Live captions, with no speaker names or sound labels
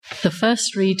The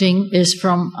first reading is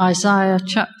from Isaiah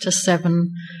chapter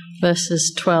 7,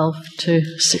 verses 12 to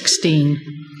 16.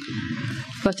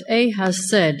 But Ahaz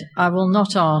said, I will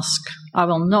not ask, I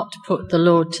will not put the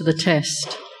Lord to the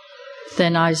test.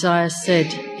 Then Isaiah said,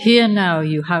 Hear now,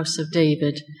 you house of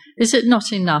David. Is it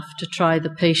not enough to try the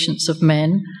patience of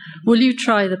men? Will you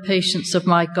try the patience of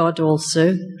my God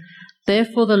also?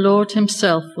 Therefore the Lord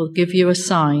himself will give you a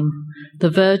sign. The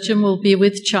virgin will be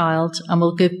with child and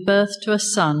will give birth to a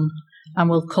son and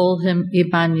will call him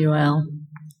Emmanuel.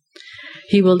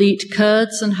 He will eat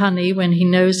curds and honey when he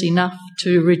knows enough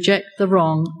to reject the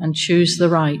wrong and choose the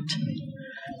right.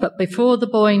 But before the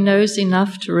boy knows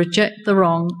enough to reject the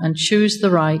wrong and choose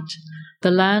the right, the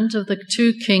land of the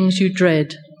two kings you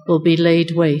dread will be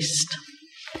laid waste.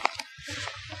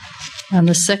 And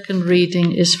the second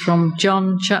reading is from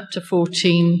John chapter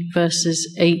 14,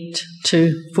 verses 8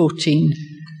 to 14.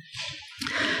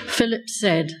 Philip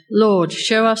said, Lord,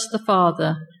 show us the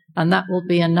Father, and that will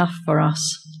be enough for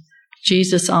us.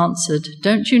 Jesus answered,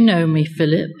 Don't you know me,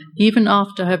 Philip, even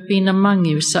after I have been among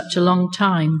you such a long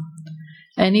time?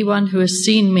 Anyone who has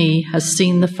seen me has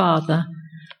seen the Father.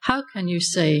 How can you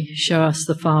say, Show us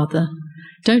the Father?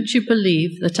 Don't you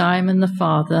believe that I am in the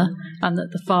Father, and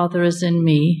that the Father is in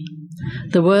me?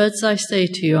 The words I say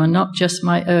to you are not just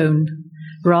my own.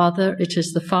 Rather, it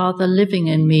is the Father living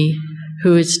in me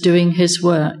who is doing his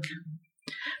work.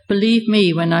 Believe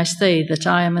me when I say that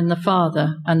I am in the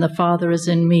Father and the Father is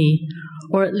in me,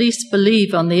 or at least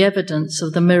believe on the evidence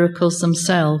of the miracles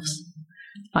themselves.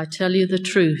 I tell you the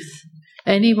truth.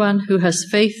 Anyone who has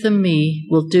faith in me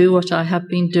will do what I have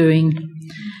been doing.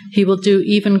 He will do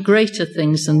even greater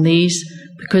things than these,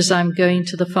 because I am going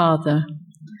to the Father.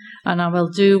 And I will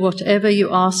do whatever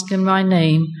you ask in my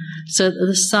name, so that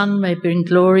the Son may bring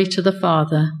glory to the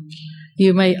Father.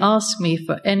 You may ask me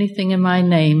for anything in my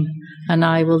name, and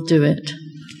I will do it.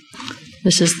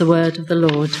 This is the word of the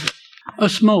Lord. A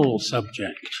small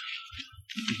subject.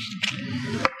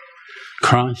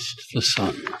 Christ the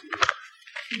Son.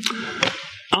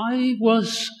 I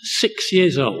was 6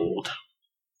 years old.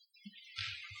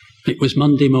 It was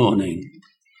Monday morning.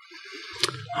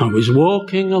 I was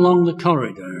walking along the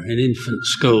corridor in infant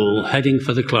school, heading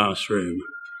for the classroom.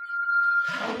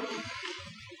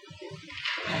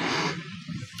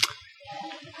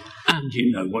 And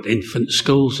you know what infant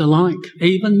schools are like.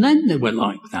 Even then they were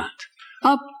like that.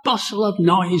 A bustle of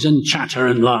noise and chatter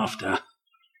and laughter.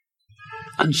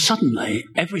 And suddenly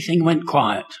everything went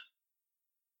quiet.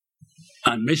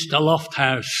 And Mr.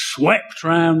 Lofthouse swept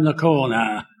round the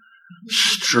corner,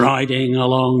 striding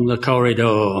along the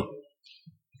corridor.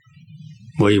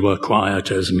 We were quiet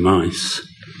as mice.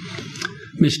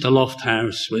 Mr.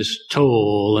 Lofthouse was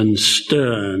tall and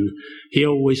stern. He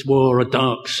always wore a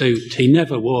dark suit. He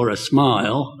never wore a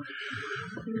smile.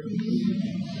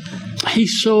 He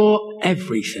saw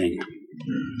everything.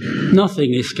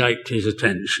 Nothing escaped his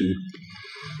attention.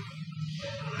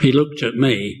 He looked at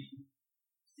me.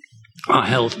 I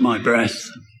held my breath.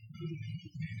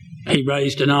 He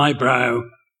raised an eyebrow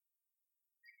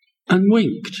and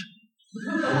winked.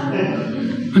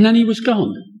 And then he was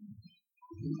gone.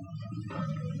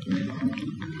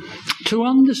 To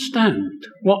understand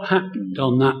what happened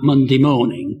on that Monday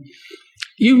morning,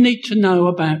 you need to know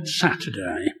about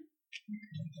Saturday.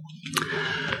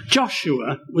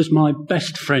 Joshua was my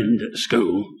best friend at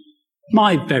school.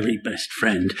 My very best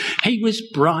friend. He was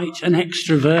bright and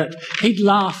extrovert. He'd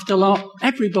laughed a lot.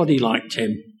 Everybody liked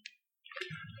him.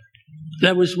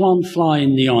 There was one fly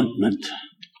in the ointment.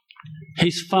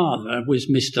 His father was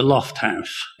Mr.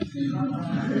 Lofthouse,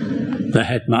 the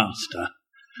headmaster,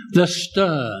 the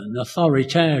stern,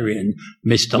 authoritarian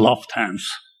Mr. Lofthouse.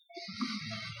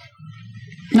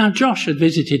 Now, Josh had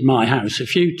visited my house a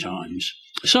few times,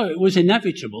 so it was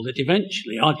inevitable that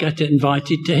eventually I'd get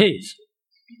invited to his.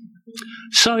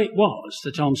 So it was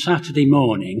that on Saturday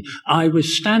morning I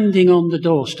was standing on the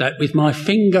doorstep with my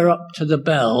finger up to the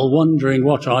bell, wondering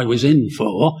what I was in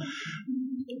for.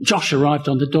 Josh arrived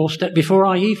on the doorstep before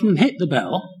I even hit the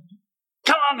bell.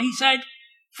 "Come on," he said,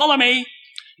 "follow me."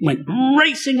 Went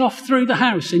racing off through the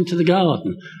house into the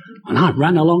garden, and I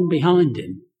ran along behind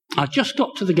him. I just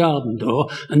got to the garden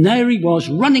door, and there he was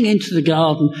running into the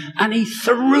garden, and he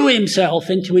threw himself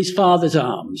into his father's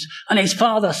arms, and his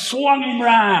father swung him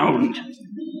round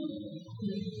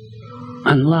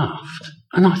and laughed.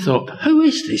 And I thought, who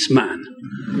is this man?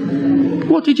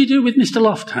 What did you do with Mr.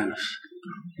 Lofthouse?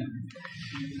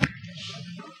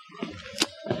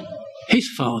 His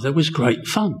father was great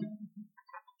fun.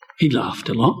 He laughed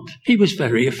a lot. He was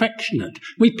very affectionate.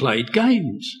 We played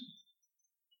games.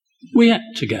 We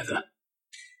ate together.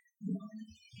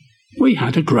 We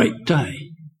had a great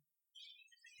day.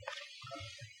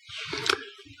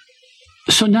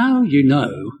 So now you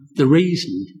know the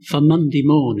reason for Monday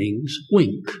morning's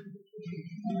wink.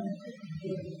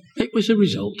 It was a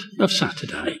result of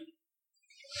Saturday.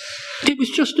 It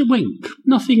was just a wink,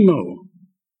 nothing more.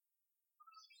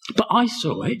 But I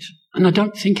saw it, and I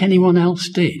don't think anyone else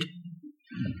did.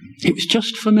 It was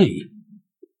just for me,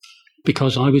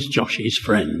 because I was Josh's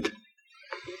friend.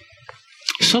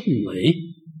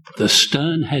 Suddenly, the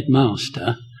stern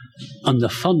headmaster and the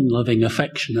fun-loving,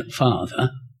 affectionate father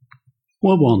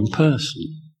were one person.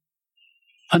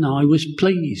 And I was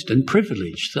pleased and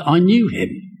privileged that I knew him.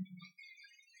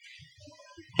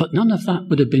 But none of that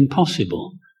would have been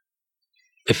possible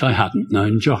if I hadn't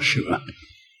known Joshua.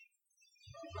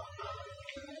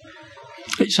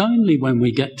 It's only when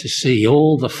we get to see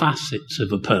all the facets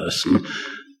of a person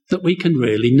that we can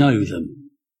really know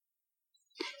them.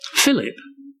 Philip,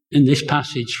 in this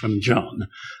passage from John,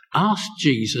 asked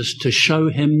Jesus to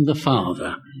show him the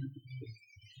Father.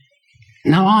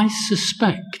 Now, I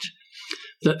suspect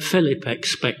that Philip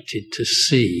expected to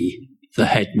see the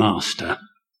headmaster.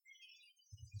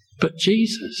 But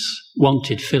Jesus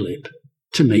wanted Philip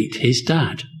to meet his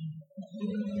dad.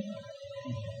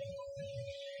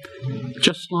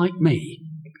 Just like me,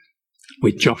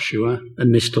 with Joshua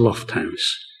and Mr.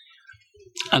 Lofthouse.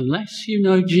 Unless you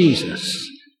know Jesus,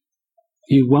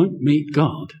 you won't meet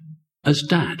God as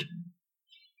Dad,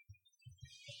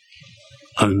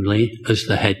 only as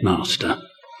the headmaster.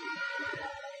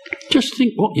 Just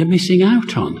think what you're missing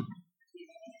out on.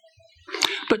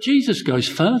 But Jesus goes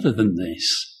further than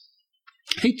this.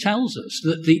 He tells us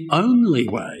that the only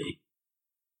way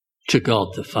to God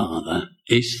the Father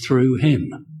is through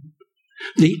him.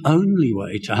 The only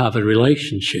way to have a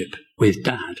relationship with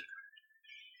Dad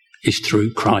is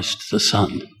through Christ the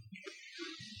Son.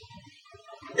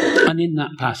 And in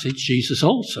that passage, Jesus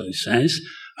also says,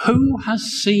 "Who has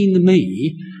seen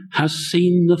me has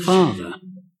seen the Father."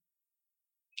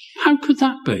 How could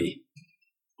that be?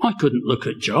 I couldn't look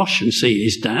at Josh and see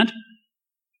his dad.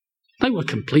 They were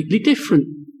completely different.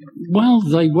 Well,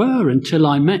 they were until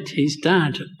I met his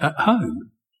dad at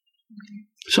home.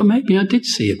 So maybe I did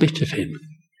see a bit of him.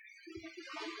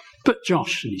 But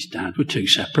Josh and his dad were two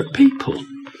separate people.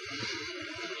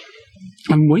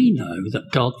 And we know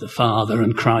that God the Father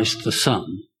and Christ the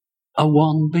Son are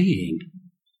one being,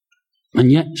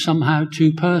 and yet somehow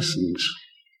two persons.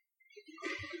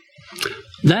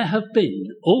 There have been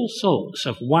all sorts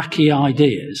of wacky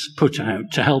ideas put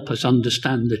out to help us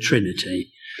understand the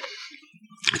Trinity.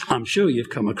 I'm sure you've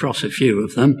come across a few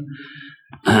of them.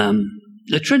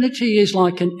 The Trinity is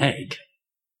like an egg.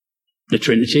 The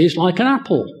Trinity is like an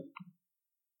apple.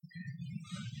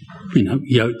 You know,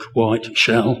 yolk, white,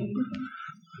 shell,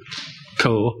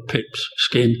 core, pips,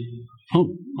 skin.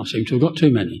 Oh, I seem to have got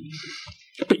too many.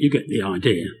 But you get the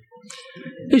idea.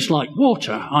 It's like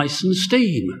water, ice and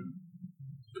steam.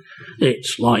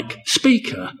 It's like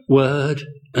speaker, word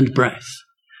and breath.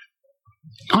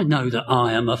 I know that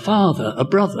I am a father, a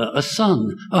brother, a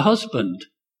son, a husband,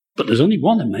 but there's only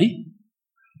one of me.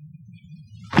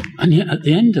 And yet at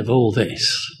the end of all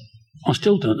this, I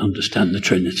still don't understand the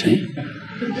Trinity.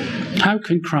 How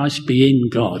can Christ be in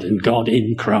God and God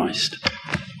in Christ?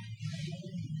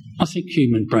 I think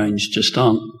human brains just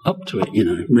aren't up to it,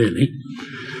 really.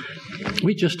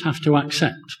 We just have to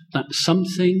accept that's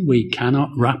something we cannot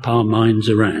wrap our minds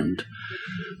around.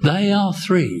 They are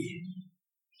three.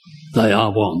 They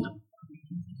are one.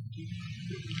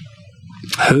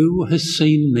 Who has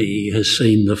seen me has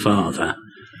seen the Father.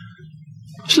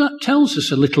 So that tells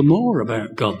us a little more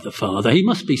about God the Father. He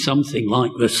must be something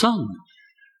like the Son.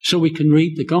 So we can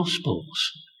read the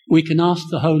Gospels. We can ask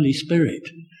the Holy Spirit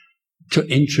to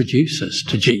introduce us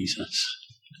to Jesus.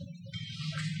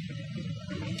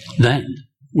 Then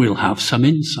we'll have some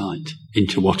insight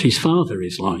into what his Father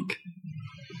is like.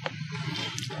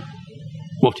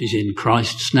 What is in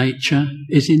Christ's nature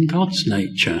is in God's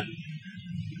nature,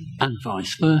 and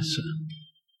vice versa.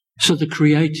 So the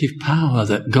creative power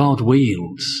that God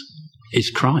wields is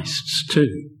Christ's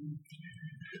too.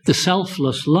 The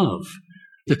selfless love,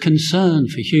 the concern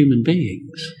for human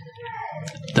beings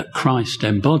that Christ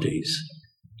embodies,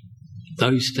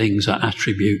 those things are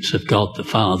attributes of God the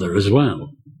Father as well.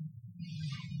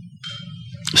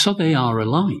 So they are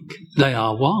alike. They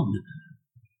are one.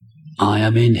 I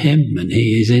am in him and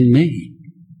he is in me.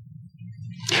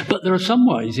 But there are some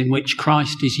ways in which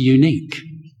Christ is unique.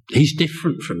 He's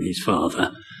different from his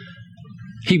Father.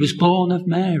 He was born of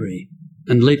Mary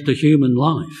and lived a human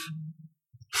life,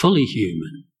 fully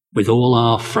human, with all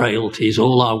our frailties,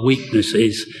 all our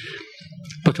weaknesses,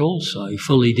 but also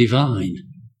fully divine.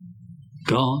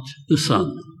 God the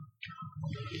Son.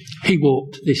 He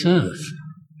walked this earth.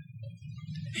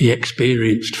 He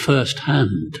experienced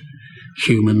firsthand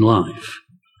human life.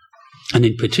 And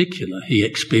in particular, he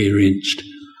experienced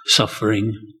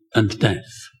suffering and death.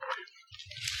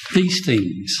 These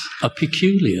things are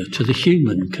peculiar to the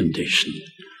human condition.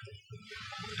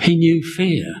 He knew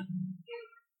fear.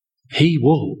 He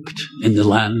walked in the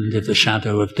land of the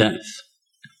shadow of death.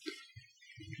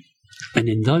 And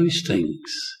in those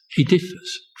things, he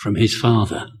differs from his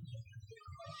Father.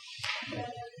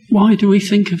 Why do we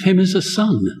think of him as a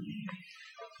son?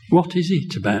 What is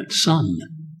it about son?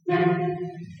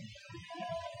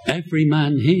 Every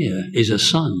man here is a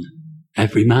son.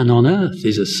 Every man on earth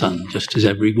is a son, just as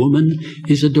every woman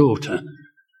is a daughter.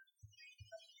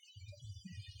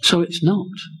 So it's not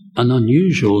an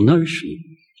unusual notion.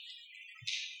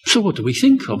 So what do we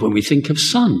think of when we think of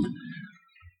son?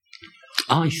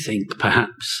 I think,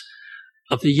 perhaps,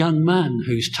 of the young man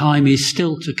whose time is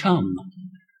still to come.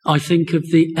 I think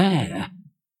of the heir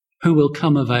who will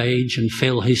come of age and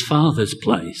fill his father's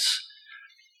place.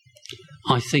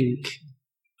 I think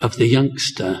of the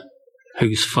youngster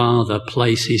whose father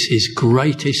places his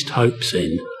greatest hopes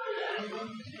in.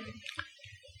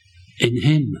 In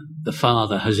him, the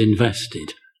father has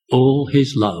invested all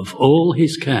his love, all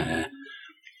his care.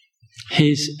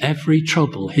 His every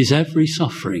trouble, his every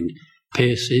suffering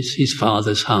pierces his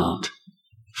father's heart.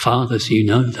 Fathers, you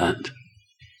know that.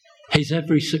 His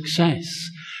every success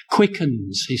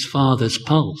quickens his father's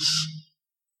pulse.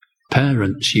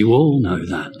 Parents, you all know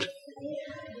that.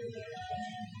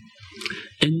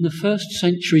 In the first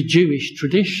century Jewish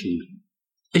tradition,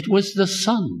 it was the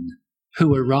son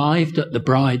who arrived at the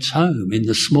bride's home in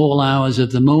the small hours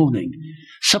of the morning,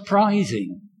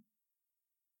 surprising,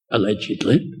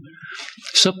 allegedly,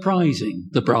 surprising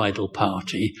the bridal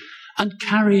party and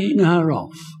carrying her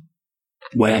off.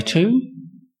 Where to?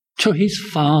 To his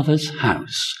father's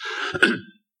house.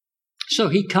 So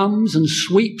he comes and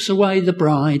sweeps away the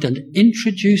bride and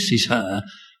introduces her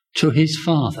to his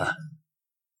father.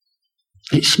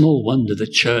 It's small wonder the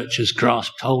church has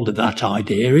grasped hold of that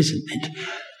idea, isn't it?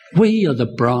 We are the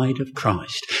bride of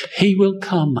Christ. He will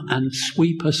come and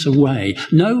sweep us away.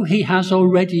 No, he has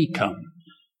already come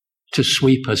to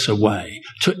sweep us away,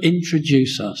 to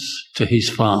introduce us to his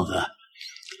Father.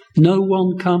 No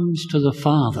one comes to the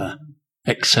Father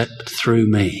except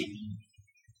through me.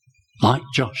 Like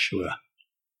Joshua,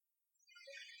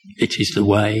 it is the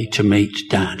way to meet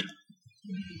Dad.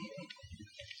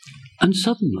 And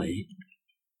suddenly,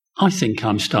 I think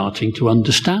I'm starting to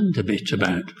understand a bit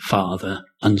about Father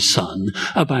and Son,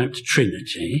 about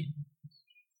Trinity.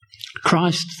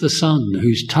 Christ the Son,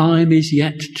 whose time is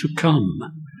yet to come,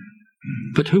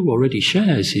 but who already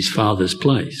shares his Father's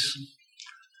place.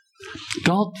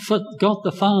 God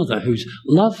the Father, whose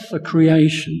love for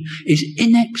creation is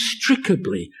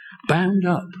inextricably bound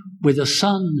up with a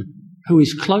Son who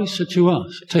is closer to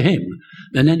us, to him,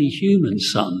 than any human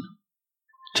son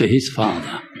to his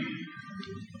Father.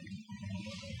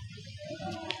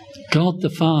 God the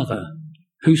Father,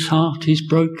 whose heart is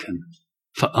broken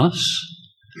for us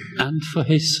and for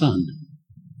his Son.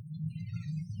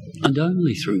 And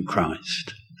only through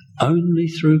Christ,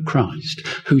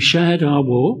 who shared our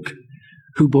walk,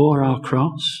 who bore our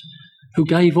cross, who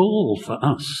gave all for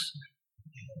us,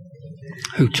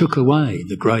 who took away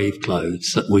the grave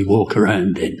clothes that we walk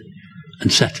around in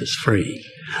and set us free.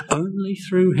 Only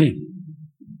through him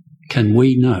can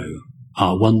we know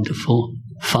our wonderful,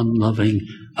 fun-loving,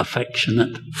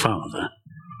 affectionate Father.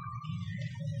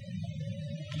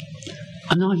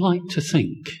 And I like to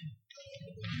think,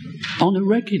 on a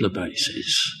regular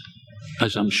basis,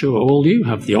 as I'm sure all you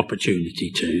have the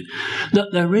opportunity to,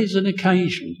 that there is an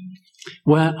occasion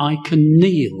where I can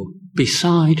kneel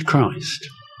beside Christ,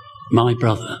 my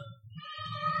brother,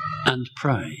 and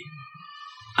pray,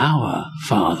 Our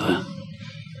Father,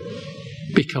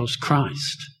 because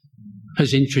Christ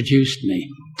has introduced me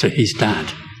to his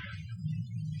Dad.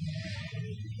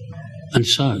 And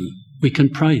so we can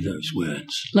pray those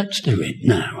words. Let's do it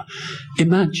now,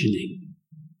 imagining,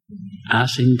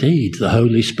 as indeed the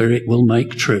Holy Spirit will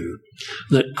make true,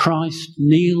 that Christ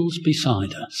kneels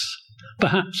beside us,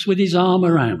 perhaps with his arm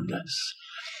around us,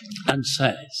 and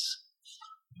says,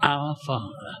 Our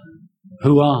Father,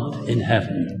 who art in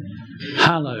heaven,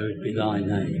 hallowed be thy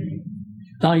name.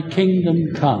 Thy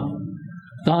kingdom come,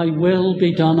 thy will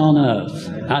be done on earth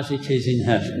as it is in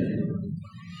heaven.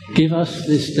 Give us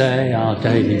this day our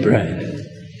daily bread,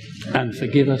 and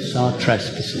forgive us our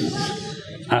trespasses,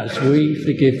 as we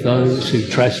forgive those who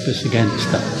trespass against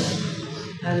us.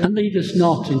 And lead us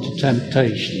not into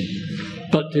temptation,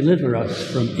 but deliver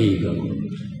us from evil.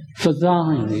 For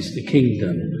thine is the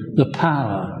kingdom, the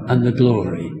power, and the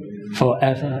glory,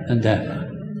 forever and ever.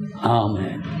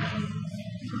 Amen.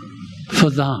 For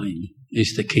thine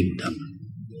is the kingdom,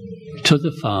 to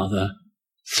the Father,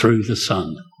 through the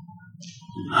Son.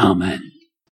 Amen.